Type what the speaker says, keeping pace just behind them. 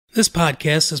This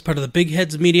podcast is part of the Big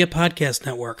Heads Media Podcast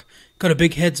Network. Go to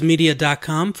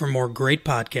bigheadsmedia.com for more great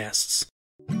podcasts.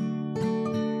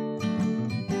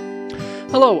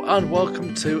 Hello and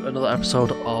welcome to another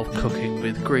episode of Cooking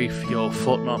with Grief, your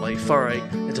fortnightly foray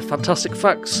into fantastic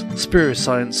facts, spurious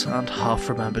science and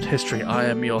half-remembered history. I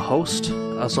am your host,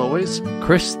 as always,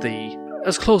 Chris, the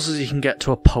as close as you can get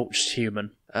to a poached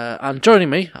human. And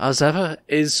joining me, as ever,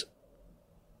 is...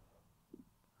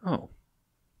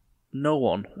 no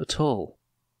one at all.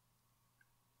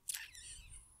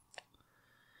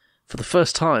 For the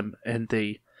first time in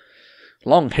the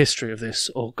long history of this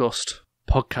august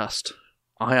podcast,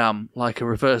 I am, like a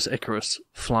reverse Icarus,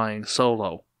 flying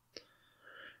solo.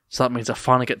 So that means I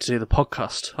finally get to do the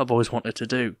podcast I've always wanted to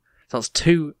do. So that's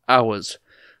 2 hours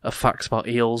of facts about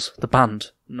eels, the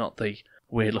band, not the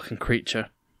weird-looking creature.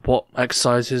 What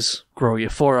exercises grow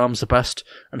your forearms the best,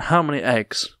 and how many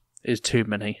eggs is too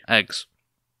many eggs?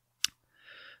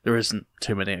 There isn't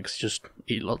too many eggs, just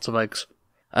eat lots of eggs.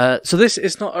 So this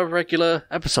is not a regular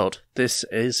episode. This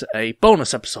is a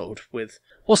bonus episode with...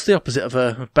 what's the opposite of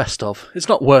a best of? It's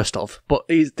not worst of, but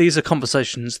these are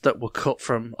conversations that were cut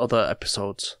from other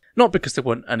episodes. Not because they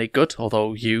weren't any good,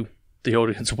 although you, the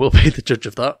audience, will be the judge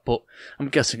of that, but I'm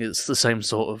guessing it's the same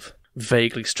sort of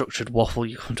vaguely structured waffle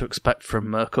you come to expect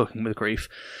from Cooking with Grief.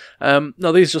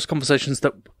 No, these are just conversations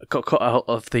that got cut out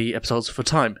of the episodes for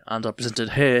time, and are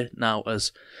presented here now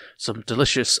as some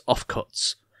delicious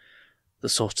offcuts. The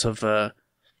sort of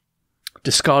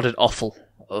discarded offal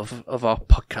of our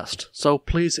podcast. So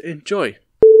please enjoy.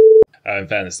 In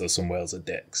fairness, though, some whales are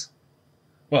dicks.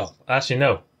 Well, actually,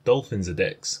 no. Dolphins are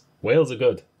dicks. Whales are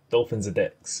good. Dolphins are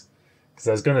dicks. Because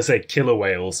I was going to say killer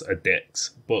whales are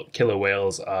dicks, but killer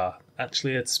whales are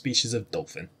actually a species of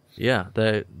dolphin. Yeah,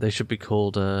 they should be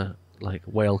called like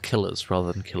whale killers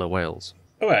rather than killer whales.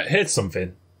 Alright, here's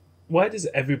something. Why does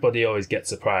everybody always get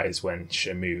surprised when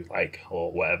Shamu,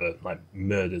 or whatever,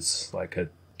 murders a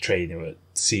trainer at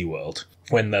SeaWorld,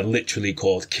 when they're literally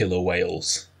called killer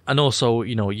whales? And also,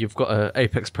 you've got an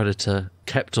apex predator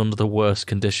kept under the worst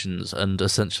conditions and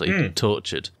essentially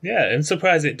tortured. Yeah, I'm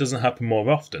surprised it doesn't happen more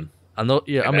often. And those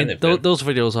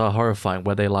videos are horrifying,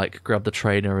 where they grab the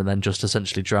trainer and then just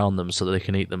essentially drown them so that they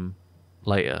can eat them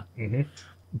later. Mm-hmm.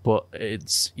 But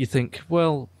you think,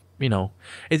 well,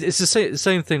 it's the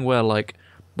same thing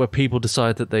where people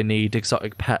decide that they need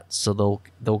exotic pets, so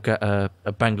they'll get a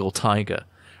Bengal tiger.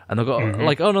 And they've got,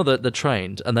 oh no, they're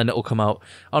trained, and then it'll come out,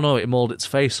 oh no, it mauled its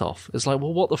face off. It's like,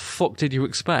 well, what the fuck did you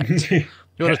expect? You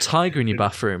had a tiger in your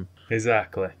bathroom.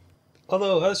 Exactly.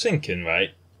 Although, I was thinking,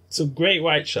 right, so great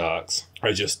white sharks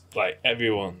are just,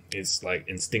 everyone is,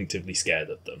 instinctively scared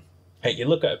of them. Hey, you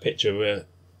look at a picture of a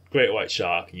great white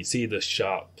shark, and you see the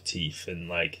sharp teeth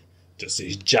and, just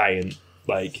this giant,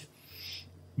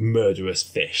 murderous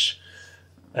fish.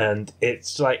 And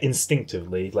it's,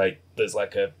 instinctively, there's,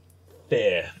 a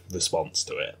fear response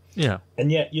to it. Yeah.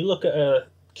 And yet you look at a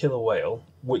killer whale,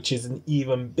 which is an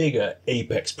even bigger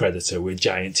apex predator with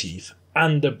giant teeth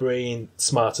and a brain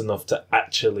smart enough to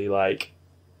actually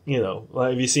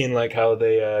have you seen how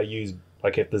they use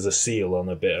if there's a seal on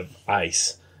a bit of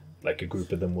ice, a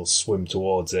group of them will swim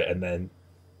towards it and then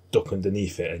duck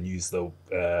underneath it and use the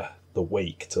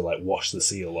wake to wash the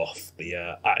seal off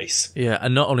the ice. Yeah,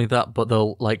 and not only that, but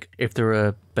they'll if there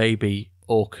are baby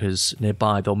orcas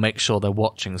nearby, they'll make sure they're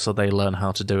watching so they learn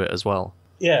how to do it as well.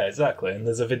 Yeah, exactly. And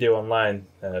there's a video online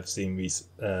I've seen just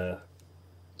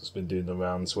been doing the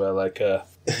rounds where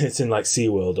it's in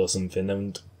SeaWorld or something,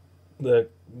 and the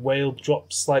whale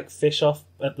drops fish off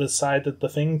at the side of the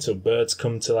thing, so birds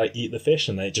come to eat the fish,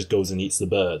 and then it just goes and eats the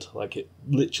bird. It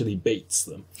literally baits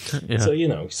them. Yeah.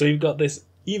 So you've got this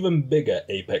even bigger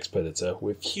apex predator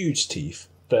with huge teeth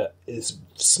that is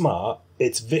smart.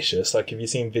 It's vicious. Have you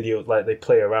seen videos they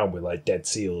play around with dead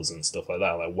seals and stuff like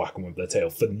that, whack them with their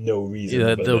tail for no reason?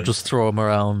 Yeah, they'll just throw them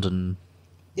around and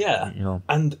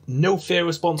and no fear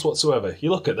response whatsoever.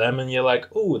 You look at them and you're like,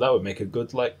 oh, that would make a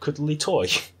good cuddly toy.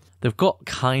 They've got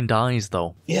kind eyes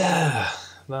though. Yeah,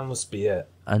 that must be it.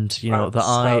 And the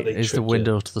eye is the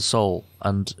window to the soul,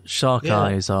 and shark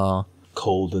eyes are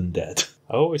cold and dead.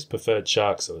 I always preferred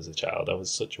sharks though as a child. I was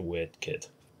such a weird kid.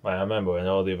 I remember when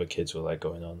all the other kids were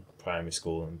going on primary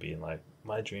school and being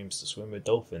my dream's to swim with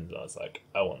dolphins. I was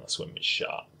I want to swim with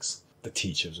sharks. The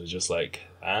teachers were just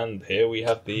and here we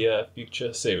have the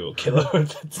future serial killer of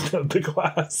the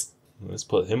class. Let's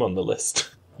put him on the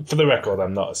list. For the record,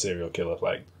 I'm not a serial killer.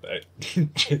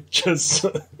 Just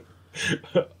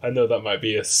I know that might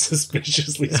be a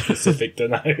suspiciously specific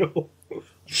denial.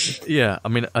 Yeah, I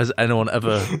mean, has anyone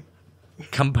ever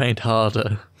campaigned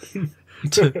harder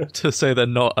to say they're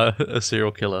not a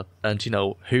serial killer, and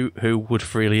who would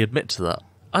freely admit to that?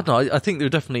 I don't know. I think there are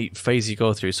definitely phases you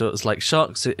go through. So it's like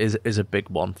sharks is a big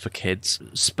one for kids.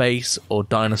 Space or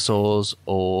dinosaurs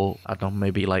or I don't know,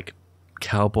 maybe like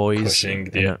cowboys. Crushing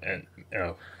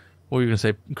what were you going to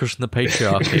say? Crushing the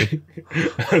patriarchy.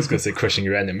 I was going to say crushing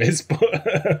your enemies,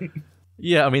 but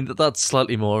yeah, I mean that's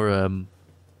slightly more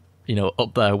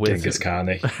up there with Genghis Khan.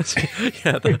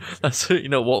 Yeah, that's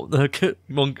what the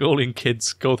Mongolian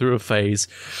kids go through a phase.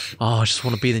 Oh, I just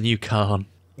want to be the new Khan.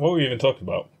 What were we even talking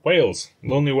about? Whales.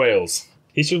 Lonely Whales.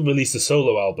 He should release a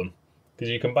solo album.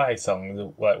 Because you can buy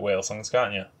songs like whale songs,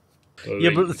 can't you?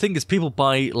 But the thing is, people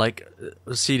buy like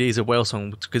CDs of whale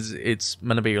songs because it's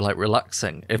meant to be like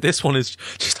relaxing. If this one is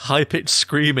just high-pitched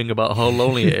screaming about how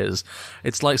lonely it is,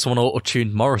 it's like someone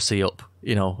auto-tuned Morrissey up,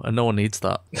 and no one needs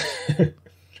that.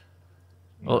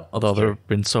 No, although there have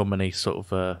been so many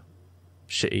sort of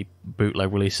shitty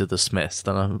bootleg releases of the Smiths,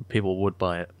 then people would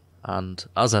buy it. And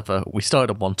as ever, we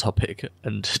started on one topic,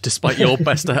 and despite your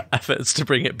best efforts to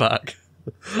bring it back,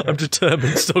 I'm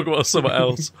determined to talk about something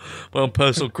else. My own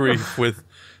personal grief with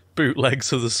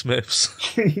bootlegs of the Smiths.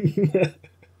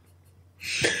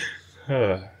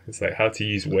 It's like how to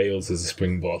use Wales as a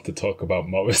springboard to talk about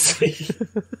Morrissey.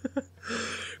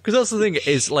 Because that's the thing,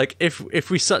 is like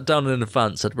if we sat down in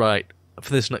advance and said, right,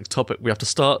 for this next topic, we have to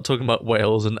start talking about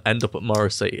Wales and end up at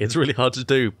Morrissey. It's really hard to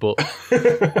do, but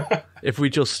if we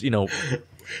just, if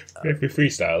we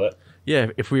freestyle it.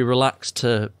 Yeah, if we relax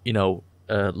to,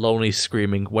 lonely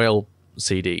screaming whale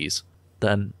CDs,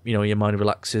 then, your mind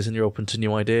relaxes and you're open to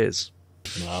new ideas.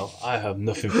 Well, I have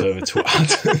nothing further to add.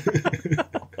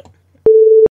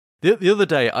 The other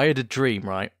day, I had a dream,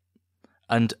 right?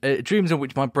 And dreams in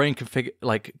which my brain can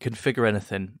figure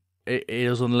anything. It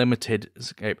is unlimited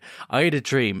escape. I had a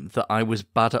dream that I was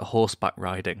bad at horseback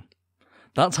riding.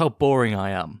 That's how boring I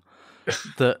am.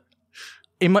 That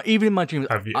even in my dreams,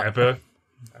 Have you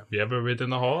ever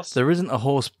ridden a horse? There isn't a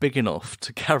horse big enough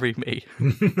to carry me.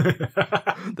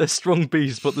 They're strong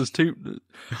beasts, but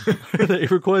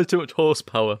it requires too much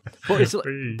horsepower. But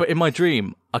but in my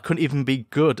dream, I couldn't even be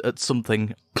good at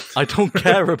something I don't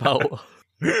care about.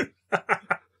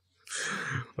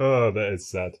 Oh, that is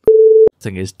sad.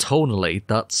 Thing is, tonally,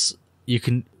 you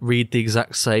can read the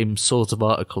exact same sort of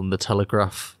article in the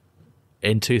Telegraph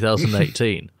in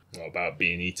 2018. What about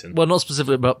being eaten? Well, not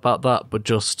specifically about that, but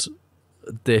just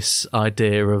this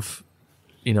idea of,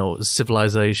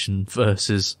 civilization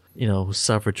versus,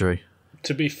 savagery.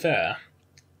 To be fair,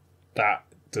 that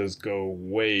does go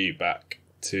way back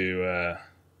to,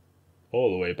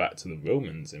 all the way back to the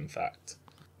Romans, in fact.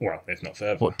 Well, if not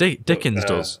further. What Dickens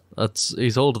does?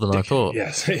 He's older than I thought.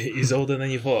 Yes, he's older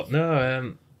than you thought.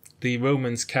 No, the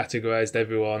Romans categorized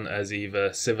everyone as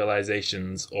either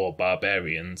civilizations or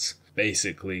barbarians,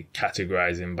 basically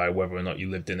categorizing by whether or not you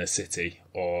lived in a city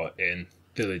or in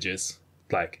villages,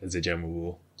 like as a general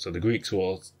rule. So the Greeks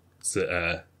were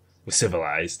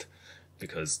civilized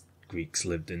because Greeks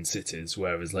lived in cities,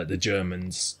 whereas like the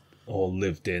Germans all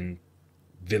lived in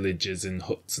villages and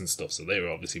huts and stuff, so they were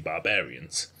obviously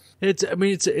barbarians. It's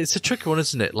a tricky one,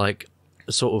 isn't it? Like,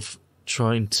 sort of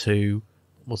trying to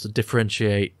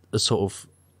differentiate a sort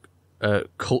of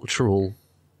cultural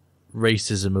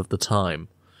racism of the time.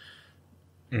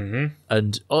 Mm-hmm.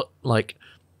 And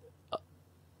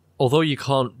although you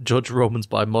can't judge Romans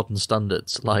by modern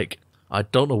standards, I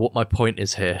don't know what my point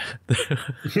is here.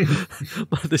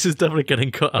 This is definitely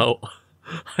getting cut out.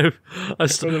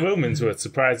 So the Romans were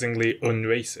surprisingly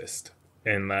unracist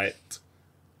in that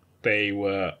they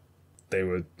were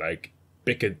like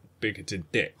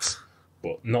bigoted dicks,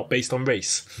 but not based on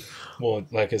race. Well,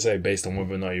 like I say, based on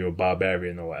whether or not you're a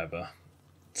barbarian or whatever.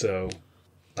 So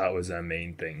that was their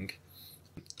main thing.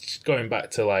 Just going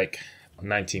back to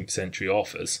 19th century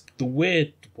authors, the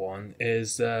weird one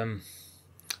is, have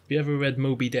you ever read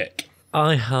Moby Dick?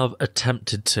 I have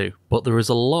attempted to, but there is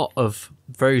a lot of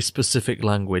very specific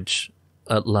language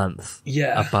at length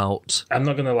about... I'm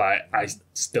not going to lie, I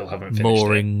still haven't finished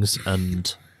moorings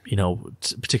and,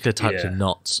 particular types of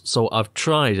knots. So I've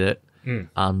tried it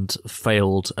and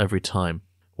failed every time.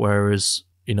 Whereas,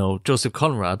 Joseph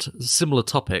Conrad, similar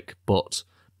topic, but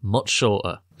much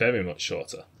shorter. Very much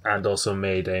shorter. And also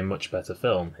made a much better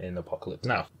film in Apocalypse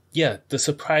Now. Yeah, the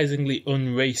surprisingly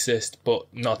unracist but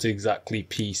not exactly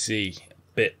PC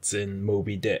bits in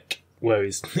Moby Dick, where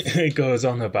it goes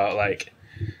on about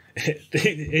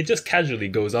it just casually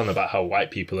goes on about how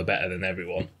white people are better than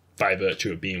everyone by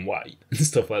virtue of being white and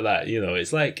stuff like that.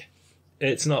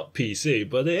 It's not PC,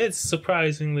 but it is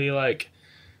surprisingly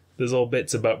there's all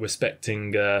bits about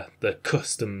respecting the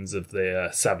customs of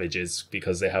the savages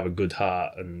because they have a good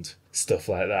heart and stuff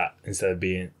like that. Instead of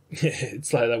being,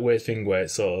 it's like that weird thing where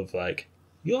it's sort of like,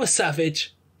 you're a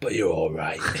savage, but you're all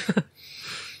right.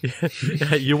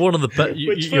 Yeah, you're one of the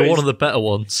you're one of the better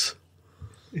ones.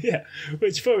 Yeah,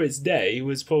 which for its day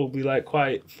was probably like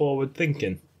quite forward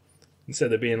thinking.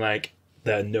 Instead of being like,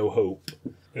 there's no hope.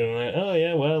 And like, oh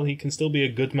yeah, well, he can still be a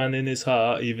good man in his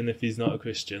heart, even if he's not a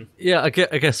Christian. Yeah, I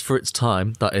guess for its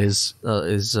time, that is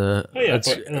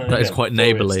quite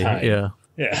neighbourly. Yeah,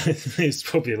 it's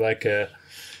probably like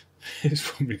it's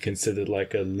probably considered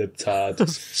like a libtard,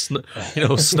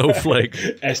 snowflake.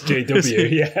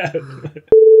 SJW. Yeah.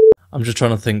 I'm just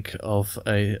trying to think of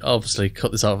obviously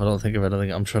cut this out if I don't think of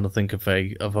anything. I'm trying to think of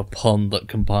a pond that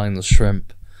combines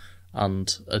shrimp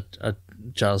and a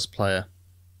jazz player.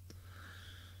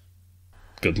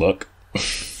 Good luck.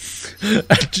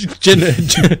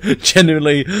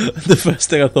 Genuinely, the first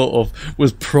thing I thought of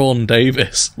was Prawn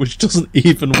Davis, which doesn't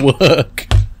even work.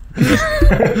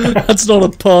 That's not a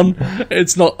pun.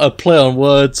 It's not a play on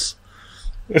words.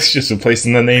 It's just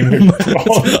replacing the name with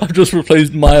prawn. I've just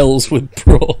replaced Miles with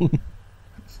prawn.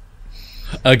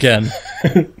 Again.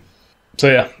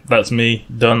 So yeah, that's me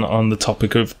done on the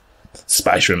topic of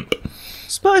spy shrimp.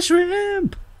 Spy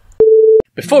shrimp!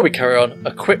 Before we carry on,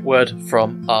 a quick word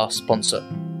from our sponsor.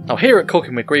 Now here at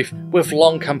Cooking with Grief, we've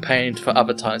long campaigned for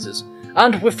advertisers,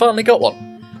 and we've finally got one.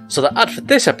 So the ad for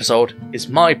this episode is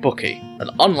MyBookie, an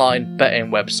online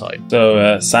betting website.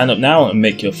 So sign up now and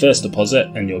make your first deposit,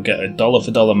 and you'll get a dollar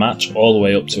for dollar match all the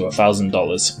way up to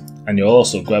 $1,000. And you'll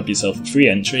also grab yourself a free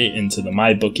entry into the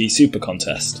MyBookie Super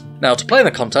Contest. Now, to play in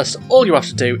the contest, all you have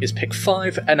to do is pick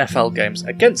 5 NFL games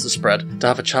against the spread to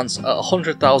have a chance at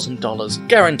 $100,000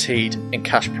 guaranteed in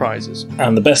cash prizes.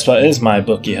 And the best part is,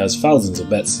 MyBookie has thousands of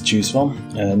bets to choose from.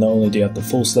 Not only do you have the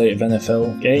full slate of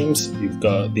NFL games, you've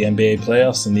got the NBA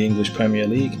playoffs and the English Premier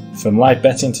League. From live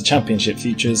betting to championship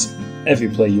features, every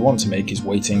play you want to make is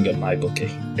waiting at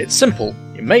MyBookie. It's simple.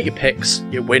 You make your picks,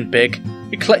 you win big,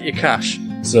 you collect your cash.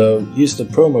 So use the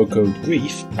promo code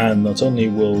GRIEF, and not only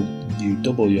will you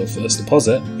double your first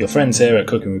deposit, your friends here at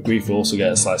Cooking with Grief will also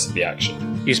get a slice of the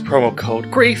action. Use promo code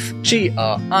GRIEF,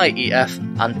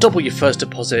 GRIEF, and double your first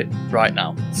deposit right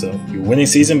now. So your winning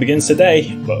season begins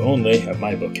today, but only at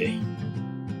MyBookie.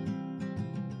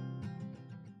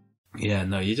 Yeah,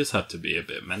 no, you just have to be a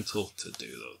bit mental to do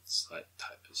those type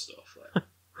of stuff.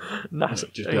 Nice.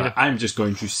 I'm just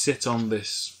going to sit on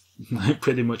this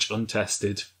pretty much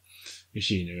untested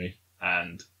machinery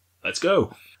and let's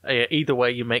go. Either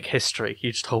way, you make history.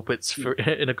 You just hope it's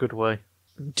in a good way.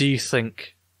 Do you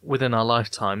think within our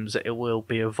lifetimes it will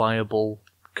be a viable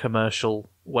commercial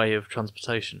way of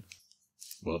transportation?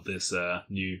 Well, this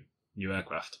new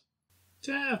aircraft?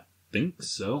 Yeah, I think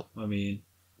so. I mean,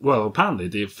 well, apparently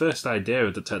the first idea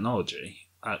of the technology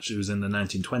actually was in the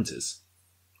 1920s,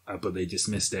 but they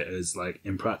dismissed it as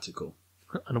impractical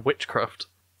and witchcraft.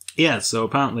 Yeah, so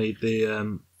apparently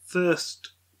the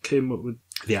first came up with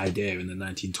the idea in the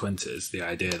 1920s, the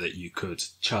idea that you could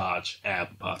charge air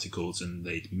particles and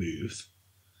they'd move.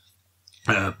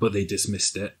 But they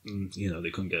dismissed it, and they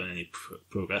couldn't get any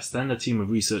progress. Then a team of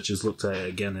researchers looked at it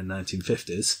again in the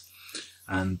 1950s,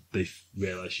 and they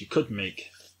realised you could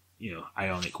make,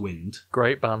 ionic wind.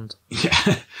 Great band.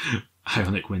 Yeah,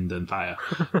 ionic wind and fire.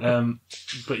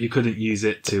 But you couldn't use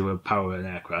it to power an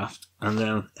aircraft. And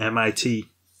then MIT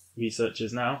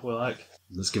researchers now were like,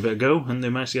 let's give it a go, and they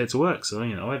managed to get it to work. So,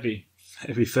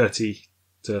 every 30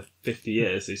 to 50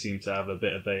 years, they seem to have a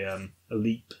bit of a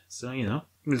leap. So,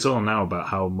 it's all now about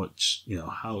how much,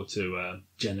 how to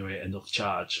generate enough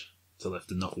charge to lift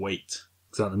enough weight.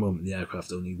 Because at the moment, the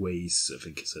aircraft only weighs, I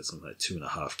think it says something like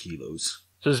 2.5 kilos.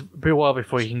 So it'll be a while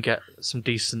before you can get some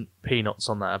decent peanuts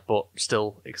on there, but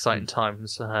still exciting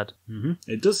times ahead. Mm-hmm.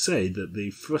 It does say that the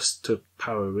thrust to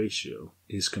power ratio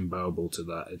is comparable to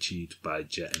that achieved by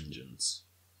jet engines.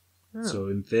 Oh. So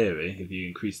in theory, if you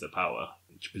increase the power,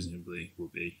 which presumably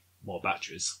will be more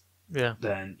batteries,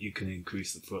 then you can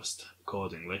increase the thrust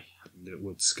accordingly, and it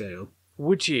would scale.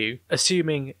 Would you,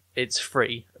 assuming it's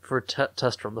free for a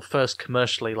test run, the first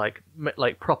commercially like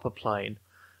proper plane,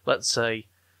 let's say,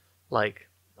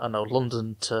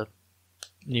 London to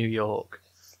New York,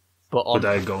 but would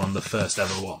I go on the first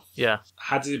ever one? Yeah.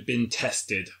 Had it been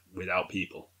tested without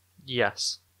people?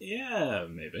 Yes. Yeah,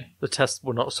 maybe. The tests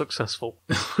were not successful.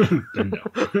 Then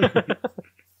no.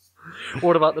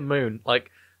 What about the moon?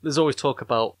 There's always talk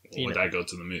about... Would I go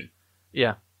to the moon?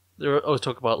 Yeah. There always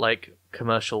talk about,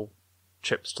 commercial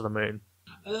trips to the moon.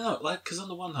 I don't know, because on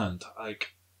the one hand,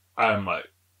 I'm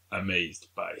amazed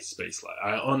by space life.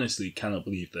 I honestly cannot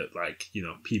believe that, like, you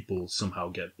know, people somehow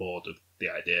get bored of the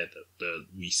idea that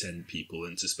we send people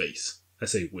into space. I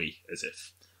say we, as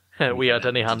if we had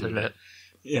any hand in it.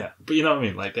 Yeah, but you know what I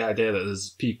mean? Like, the idea that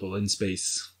there's people in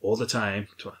space all the time,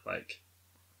 like,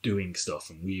 doing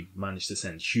stuff, and we've managed to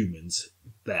send humans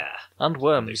there. And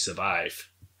worms. And they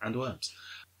survive. And worms.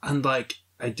 And, like,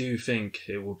 I do think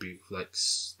it would be, like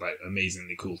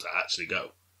amazingly cool to actually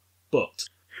go. But...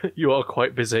 You are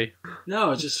quite busy. No, I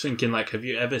was just thinking, like, have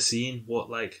you ever seen what,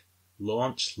 like,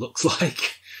 launch looks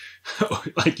like?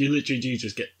 Like, you literally do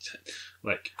just get,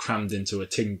 like, crammed into a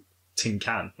tin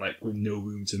can, like, with no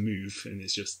room to move, and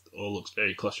it's just all looks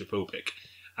very claustrophobic.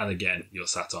 And again, you're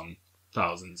sat on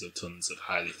thousands of tons of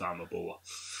highly flammable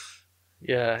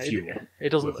fuel it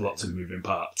doesn't, with lots of moving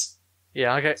parts.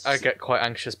 Yeah, I get quite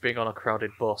anxious being on a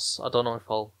crowded bus. I don't know if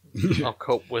I'll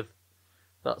cope with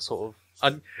that sort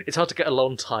of... it's hard to get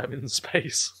alone time in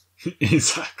space.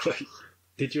 Exactly.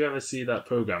 Did you ever see that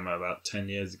program about 10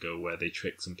 years ago where they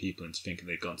tricked some people into thinking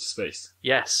they'd gone to space?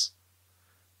 Yes.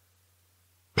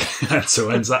 And so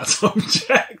ends that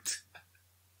subject.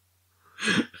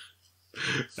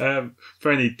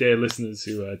 For any dear listeners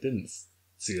who didn't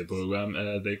see the program,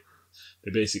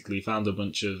 they basically found a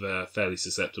bunch of fairly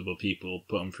susceptible people,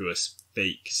 put them through a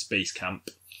fake space camp,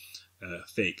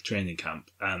 fake training camp,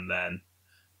 and then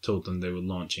told them they were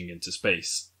launching into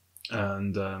space.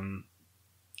 And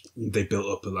they built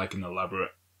up an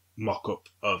elaborate mock-up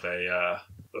of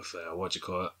what do you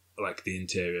call it, like the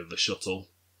interior of the shuttle,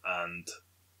 and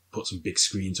put some big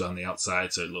screens on the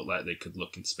outside so it looked like they could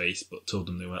look in space, but told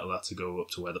them they weren't allowed to go up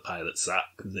to where the pilot sat,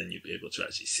 because then you'd be able to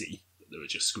actually see that they were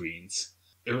just screens.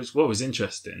 What was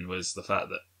interesting was the fact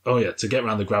that, to get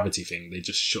around the gravity thing, they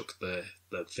just shook the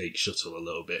fake shuttle a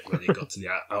little bit when it got to the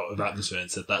out of atmosphere and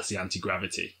said that's the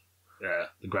anti-gravity.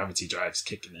 The gravity drive's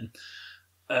kicking in.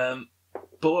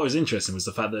 But what was interesting was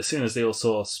the fact that as soon as they all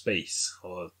saw space,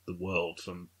 or the world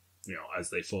from, you know, as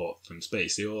they thought from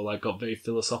space, they all like got very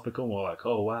philosophical, more like,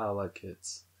 oh wow, like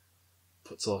it's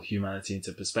puts all humanity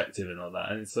into perspective and all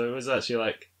that. And so it was actually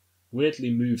like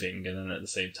weirdly moving, and then at the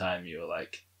same time you were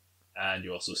like, and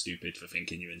you're also stupid for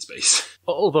thinking you're in space.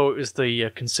 Although it was the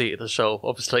conceit of the show,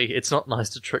 obviously it's not nice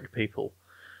to trick people.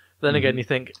 Then again, you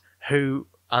think, who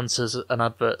answers an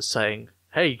advert saying,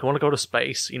 hey, you want to go to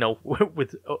space, you know,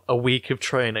 with a week of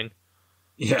training?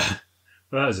 Yeah,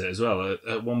 well, that was it as well.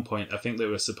 At one point, I think they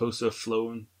were supposed to have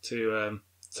flown to...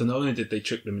 so not only did they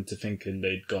trick them into thinking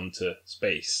they'd gone to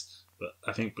space, but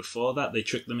I think before that, they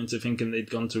tricked them into thinking they'd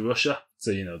gone to Russia.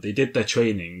 So, you know, they did their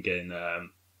training in...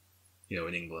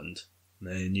 in England.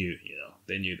 They knew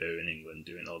they were in England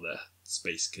doing all their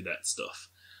space cadet stuff.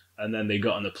 And then they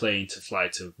got on a plane to fly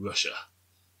to Russia,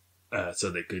 so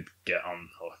they could get on,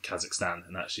 or Kazakhstan,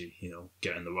 and actually,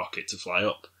 get in the rocket to fly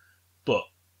up. But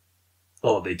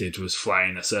all they did was fly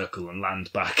in a circle and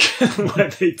land back where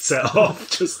they'd set off.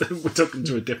 Just we took them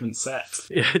to a different set.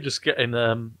 Yeah, just getting,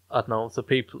 I don't know, the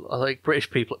people, I think British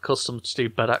people accustomed to do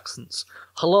bad accents.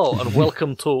 Hello, and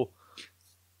welcome to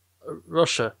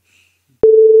Russia.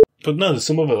 But no, there's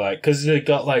some other, because they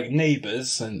got,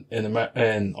 Neighbours in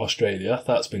Australia.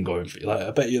 That's been going for,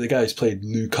 I bet you the guy who's played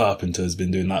Lou Carpenter has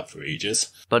been doing that for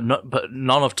ages. But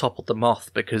none have toppled the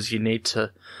Moth, because you need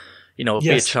to, be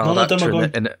a child actor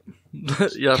in it.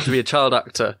 You have to be a child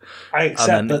actor. I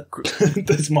accept that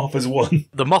this Moth has won.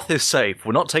 The Moth is safe.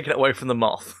 We're not taking it away from the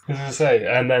Moth. I was going to say,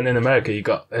 and then in America you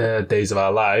got Days of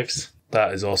Our Lives. That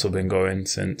has also been going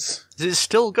since... Is it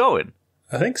still going?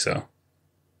 I think so.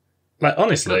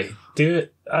 Honestly,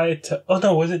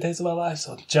 was it Days of Our Lives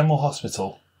or General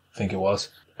Hospital? I think it was.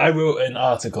 I wrote an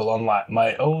article on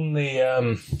my only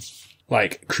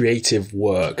creative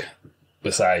work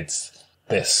besides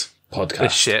this podcast.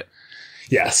 This shit.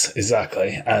 Yes,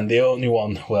 exactly. And the only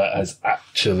one where as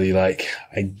actually I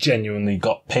genuinely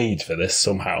got paid for this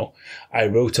somehow. I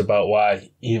wrote about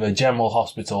why either General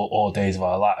Hospital or Days of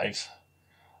Our Lives,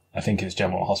 I think it's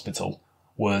General Hospital,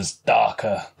 was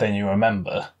darker than you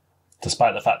remember.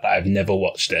 Despite the fact that I've never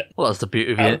watched it. Well, that's the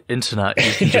beauty of the internet.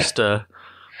 You can just, I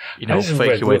just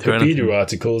fake your way through anything. Wikipedia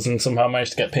articles and somehow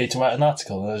managed to get paid to write an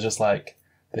article. And I was just like,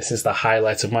 this is the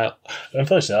highlight of my...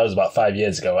 Unfortunately, that was about 5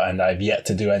 years ago, and I've yet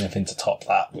to do anything to top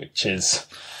that, which is...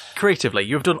 Creatively,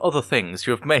 you've done other things.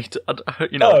 You've made,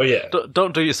 Oh, yeah.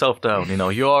 Don't do yourself down.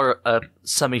 You're a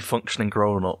semi-functioning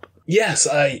grown-up. Yes,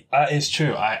 that is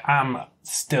true. I am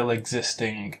still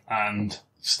existing, and...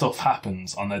 stuff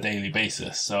happens on a daily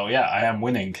basis. So, yeah, I am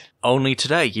winning. Only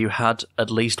today you had at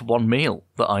least one meal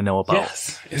that I know about.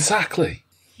 Yes, exactly.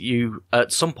 You,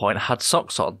 at some point, had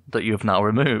socks on that you have now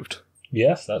removed.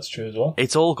 Yes, that's true as well.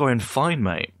 It's all going fine,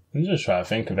 mate. I'm just trying to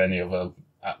think of any other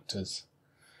actors.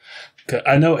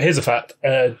 I know, here's a fact.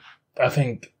 I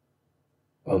think,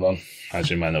 hold on,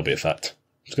 actually it might not be a fact.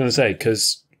 I was going to say,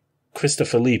 because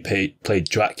Christopher Lee played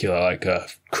Dracula like a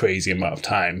crazy amount of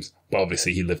times, but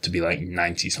obviously he lived to be like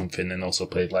 90-something and also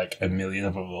played like a million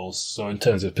other roles. So in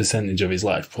terms of percentage of his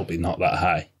life, probably not that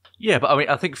high. Yeah, but I mean,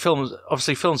 I think films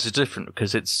is different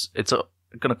because it's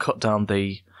going to cut down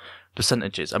the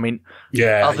percentages. I mean,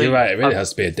 yeah, you're right. It really has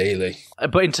to be a daily.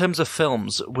 But in terms of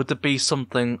films, would there be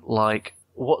something like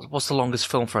what's the longest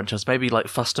film franchise? Maybe like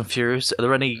Fast and Furious. Are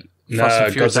there any Fast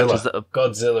and Furious actors that are...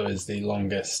 Godzilla is the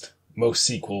longest, most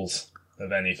sequels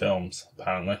of any films,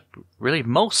 apparently. Really,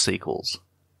 most sequels?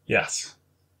 Yes,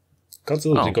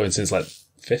 Godzilla's been going since like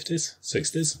 50s,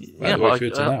 60s. Yeah, but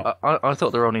I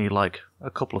thought there were only like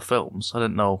a couple of films. I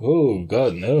didn't know. Oh,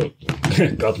 God, no.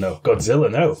 God, no. Godzilla,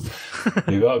 no.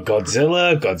 You got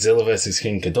Godzilla, Godzilla vs.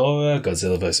 King Ghidorah,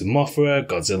 Godzilla vs. Mothra,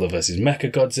 Godzilla vs.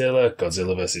 Mechagodzilla,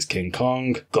 Godzilla vs. King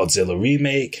Kong, Godzilla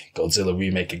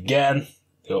Remake again,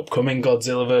 the upcoming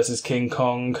Godzilla vs. King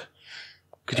Kong.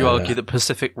 Could you argue that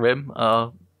Pacific Rim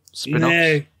are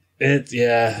spin-offs?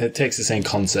 It takes the same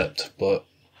concept, but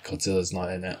Godzilla's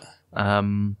not in it.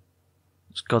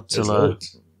 It's Godzilla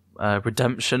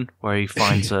Redemption, where he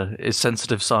finds his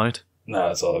sensitive side. No,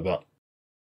 that's all I got.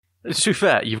 To be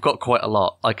fair, you've got quite a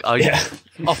lot. Like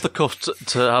off the cuff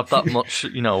to have that much,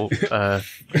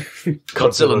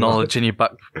 Godzilla knowledge in your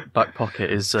back pocket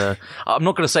is. I'm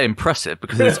not going to say impressive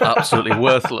because it's absolutely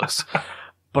worthless,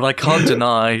 but I can't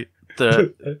deny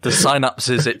the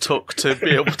synapses it took to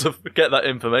be able to get that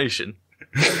information.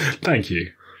 Thank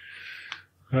you.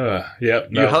 That's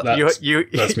you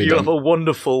have a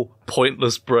wonderful,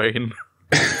 pointless brain.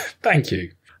 Thank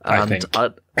you.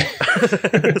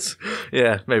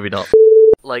 Yeah, maybe not.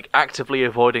 Like actively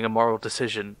avoiding a moral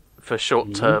decision for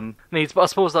short-term needs, but I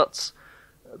suppose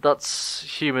that's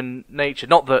human nature.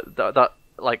 Not that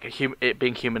it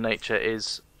being human nature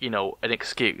is an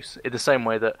excuse. In the same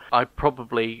way that I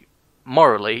probably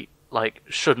morally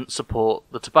shouldn't support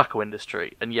the tobacco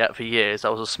industry, and yet for years I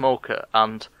was a smoker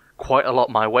and quite a lot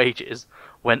of my wages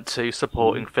went to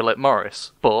supporting Philip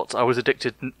Morris, but I was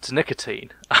addicted to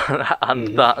nicotine,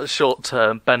 and that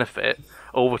short-term benefit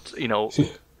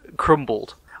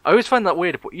crumbled. I always find that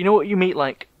weird. You know what you meet,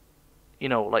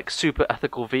 super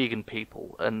ethical vegan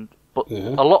people, but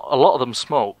a lot of them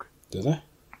smoke. Do they?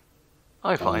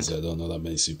 I find. Honestly, I don't know that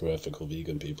many super ethical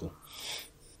vegan people.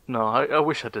 No, I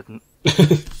wish I didn't.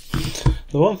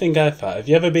 The one thing I've had, have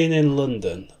you ever been in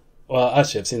London? Well,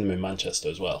 actually, I've seen them in Manchester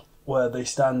as well. Where they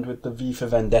stand with the V for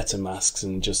Vendetta masks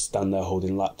and just stand there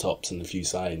holding laptops and a few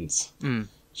signs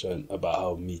showing about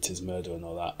how meat is murder and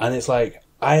all that. And it's like,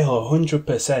 I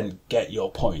 100% get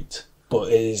your point,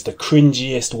 but it is the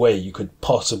cringiest way you could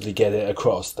possibly get it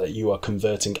across that you are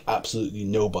converting absolutely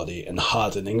nobody and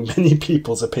hardening many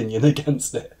people's opinion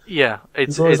against it. Yeah.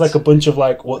 It's always like a bunch of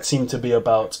what seem to be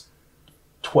about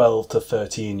 12 to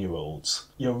 13-year-olds.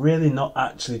 You're really not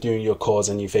actually doing your cause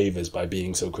any favours by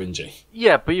being so cringy.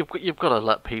 Yeah, but you've got to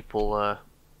let people,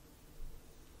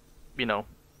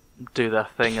 do their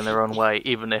thing in their own way,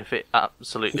 even if it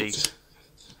absolutely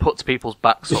puts people's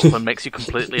backs up and makes you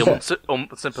completely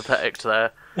unsympathetic to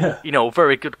their,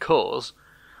 very good cause.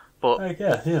 But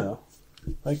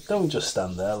don't just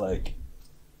stand there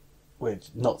with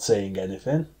not saying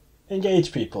anything.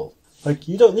 Engage people.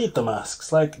 You don't need the masks.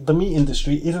 The meat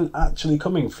industry isn't actually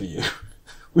coming for you.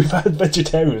 We've had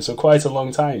vegetarians for quite a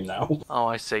long time now. Oh,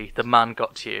 I see. The man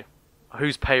got to you.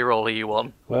 Whose payroll are you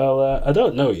on? Well, I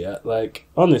don't know yet.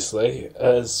 Honestly,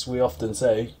 as we often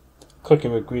say,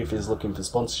 Cooking with Grief is looking for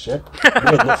sponsorship.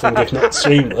 We're nothing if not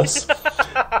shameless.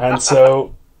 And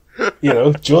so,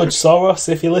 George Soros,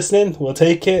 if you're listening, we'll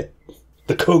take it.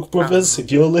 The Koch brothers,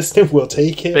 if you're listening, we'll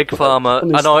take it. Big Pharma.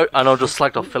 I know, just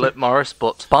slagged off Philip Morris,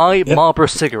 but buy Marlboro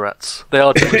cigarettes. They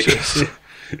are delicious.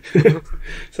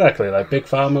 Exactly. Big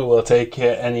Pharma, we'll take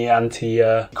it. Any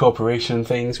anti-corporation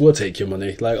things, we'll take your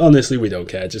money. Honestly, we don't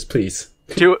care. Just please.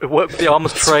 Do you work for the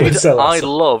arms trade? I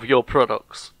love your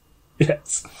products.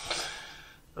 Yes.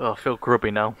 Oh, I feel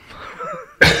grubby now.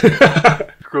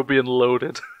 Grubby and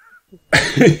loaded.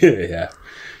 Yeah.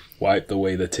 Wiped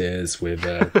away the tears with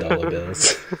dollar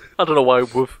bills. I don't know why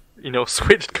we've,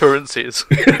 switched currencies.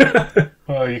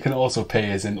 Well, you can also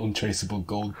pay as in untraceable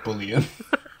gold bullion.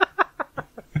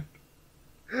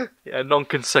 Yeah,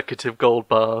 non-consecutive gold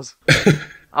bars.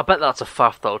 I bet that's a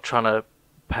faff, though, trying to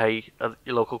pay at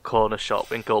your local corner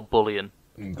shop in gold bullion.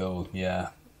 In gold, yeah.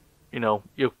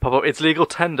 You pop up, it's legal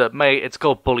tender, mate, it's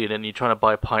gold bullion, and you're trying to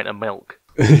buy a pint of milk.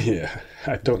 Yeah,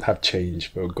 I don't have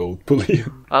change for gold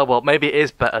bullion. Oh, well, maybe it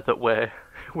is better that we're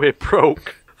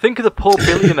broke Think of the poor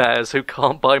billionaires who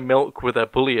can't buy milk with their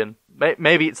bullion.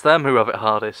 Maybe it's them who have it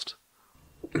hardest.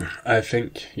 I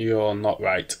think you're not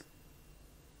right.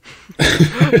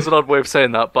 It's an odd way of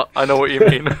saying that, but I know what you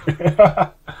mean.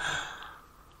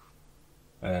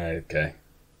 Okay.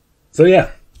 So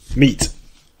yeah, meat.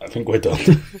 I think we're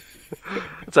done.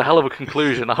 It's a hell of a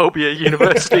conclusion. I hope your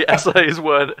university essays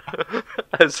weren't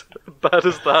as bad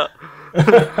as that.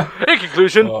 In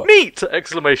conclusion, meat!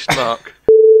 Exclamation mark.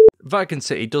 Vatican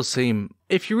City does seem,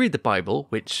 if you read the Bible,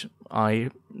 which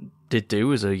I did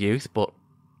do as a youth, but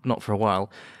not for a while,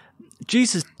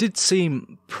 Jesus did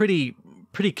seem pretty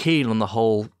keen on the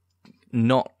whole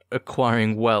not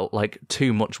acquiring wealth, like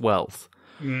too much wealth.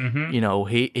 Mm-hmm. You know,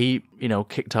 he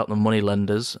kicked out the money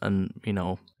lenders, and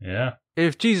Yeah.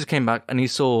 if Jesus came back and he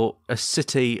saw a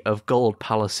city of gold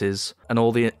palaces and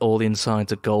all the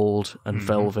insides are gold and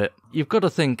velvet, you've got to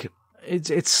think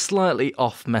it's slightly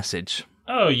off message.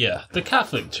 Oh yeah, the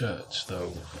Catholic Church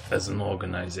though, as an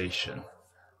organisation,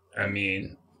 I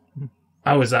mean,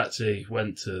 I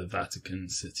went to Vatican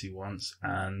City once,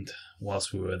 and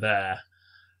whilst we were there,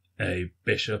 a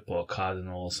bishop or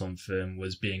cardinal or something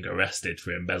was being arrested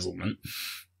for embezzlement.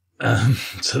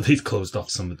 So they've closed off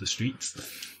some of the streets.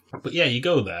 But yeah, you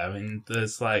go there, and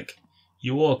there's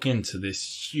you walk into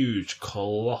this huge,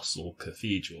 colossal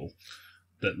cathedral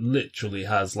that literally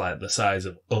has the size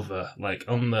of other,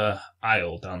 on the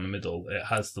aisle down the middle, it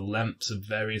has the lengths of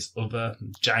various other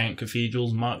giant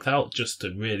cathedrals marked out just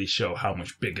to really show how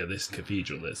much bigger this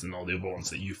cathedral is than all the other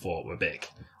ones that you thought were big.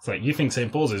 It's you think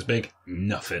St. Paul's is big?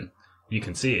 Nothing. You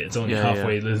can see it. It's only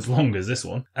halfway as long as this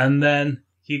one. And then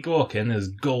you walk in, there's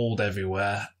gold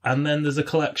everywhere, and then there's a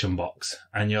collection box,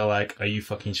 and you're like, are you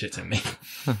fucking shitting me?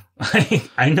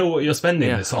 I know what you're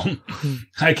spending this on.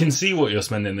 I can see what you're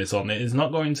spending this on. It is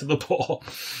not going to the poor.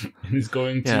 It is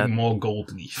going to more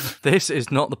gold leaf. This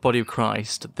is not the body of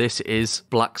Christ. This is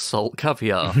black salt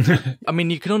caviar. I mean,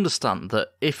 you can understand that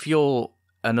if you're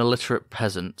an illiterate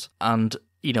peasant and,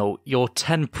 your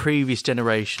 10 previous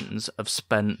generations have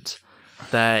spent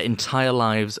their entire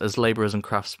lives as labourers and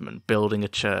craftsmen building a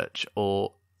church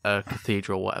or a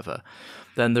cathedral or whatever,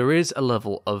 then there is a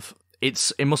level of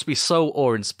it must be so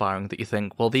awe-inspiring that you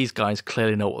think, well, these guys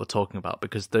clearly know what they're talking about,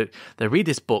 because they read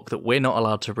this book that we're not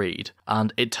allowed to read,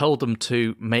 and it told them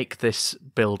to make this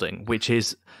building, which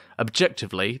is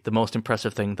objectively the most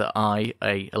impressive thing that I,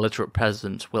 a illiterate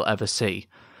peasant, will ever see.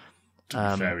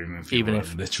 Even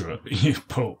if literate,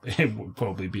 it would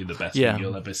probably be the best thing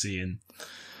you'll ever see. And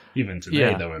even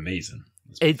today, they're amazing.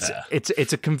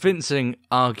 It's a convincing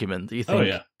argument that you think. Oh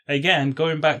yeah. Again,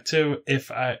 going back to if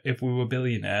we were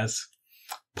billionaires,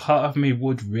 part of me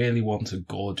would really want a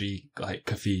gaudy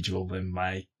cathedral in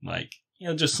my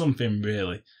just something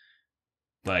really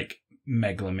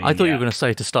megalomaniac. I thought you were going to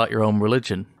say to start your own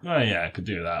religion. Oh yeah, I could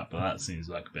do that, but that seems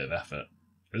like a bit of effort.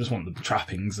 I just want the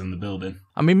trappings and the building.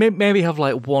 I mean, maybe have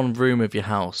one room of your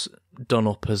house done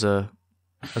up as a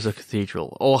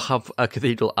cathedral, or have a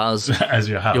cathedral as as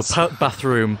your house, your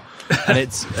bathroom, and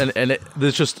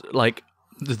there's just at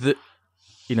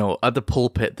the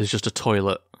pulpit there's just a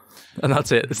toilet, and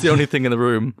that's it. It's the only thing in the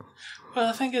room. Well,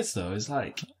 the thing is though, is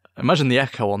imagine the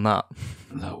echo on that.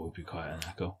 That would be quite an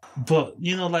echo. But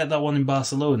that one in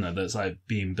Barcelona that's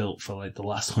being built for the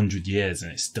last 100 years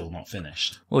and it's still not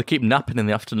finished. Well, they keep napping in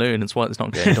the afternoon. That's why it's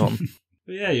not getting done.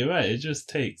 But yeah, you're right. It just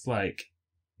takes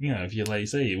if you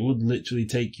say, it would literally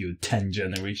take you 10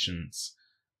 generations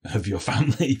of your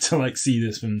family to see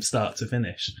this from start to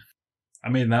finish. I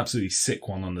made an absolutely sick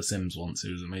one on The Sims once.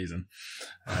 It was amazing.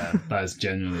 That is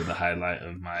genuinely the highlight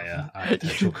of my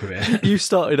architectural career. You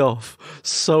started off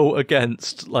so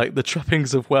against the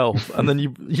trappings of wealth, and then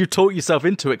you talk yourself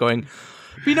into it, going,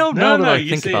 now that I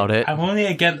think about it, I'm only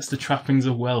against the trappings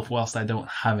of wealth whilst I don't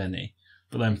have any.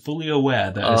 But I'm fully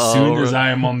aware that as soon as I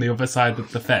am on the other side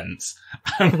of the fence,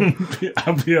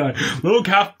 I'll be like, low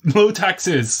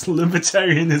taxes,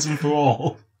 libertarianism for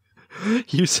all.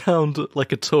 You sound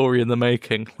like a Tory in the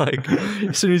making.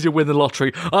 As soon as you win the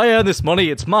lottery, I earn this money,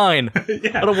 it's mine.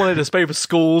 Yeah. I don't want it to pay for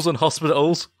schools and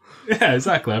hospitals. Yeah,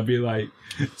 exactly. I'd be like,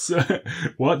 so,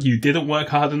 what, you didn't work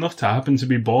hard enough to happen to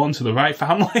be born to the right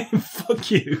family? Fuck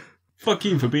you. Fuck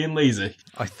you for being lazy.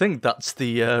 I think that's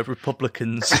the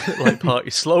Republicans'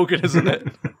 party slogan, isn't it?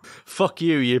 Fuck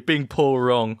you, you're being poor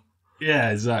wrong.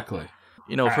 Yeah, exactly.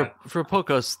 For a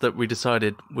podcast that we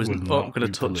decided was not going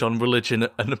to touch on religion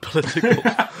and a political,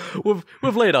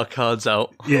 we've laid our cards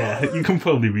out. Yeah, you can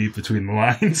probably read between the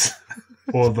lines.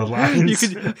 or the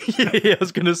lines. Yeah, I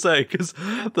was going to say, because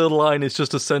the line is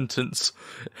just a sentence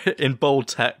in bold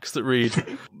text that reads,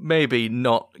 maybe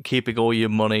not keeping all your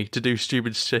money to do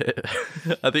stupid shit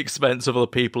at the expense of other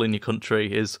people in your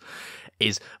country is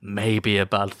maybe a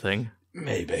bad thing.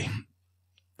 Maybe.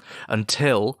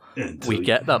 Until we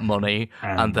get that money,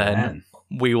 and then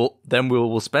we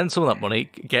will spend some of that money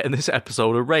getting this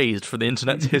episode erased from the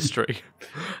internet's history,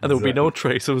 and there will be no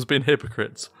trace of us being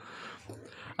hypocrites.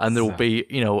 And there will be,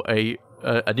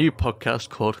 a new podcast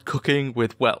called Cooking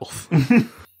with Wealth,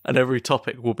 and every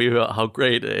topic will be about how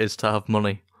great it is to have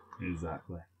money.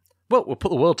 Exactly. Well, we'll put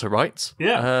the world to rights.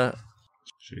 Yeah.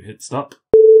 Should we hit stop?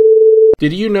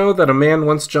 Did you know that a man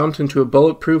once jumped into a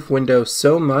bulletproof window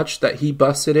so much that he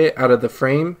busted it out of the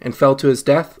frame and fell to his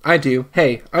death? I do.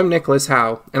 Hey, I'm Nicholas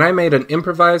Howe, and I made an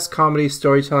improvised comedy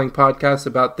storytelling podcast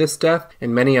about this death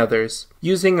and many others.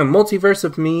 Using a multiverse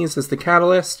of me's as the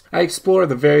catalyst, I explore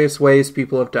the various ways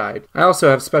people have died. I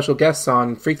also have special guests on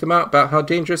and freak them out about how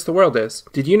dangerous the world is.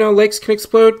 Did you know lakes can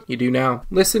explode? You do now.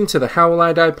 Listen to the How Will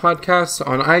I Die podcast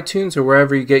on iTunes or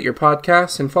wherever you get your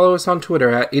podcasts, and follow us on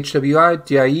Twitter at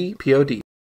HWIDIEPOD.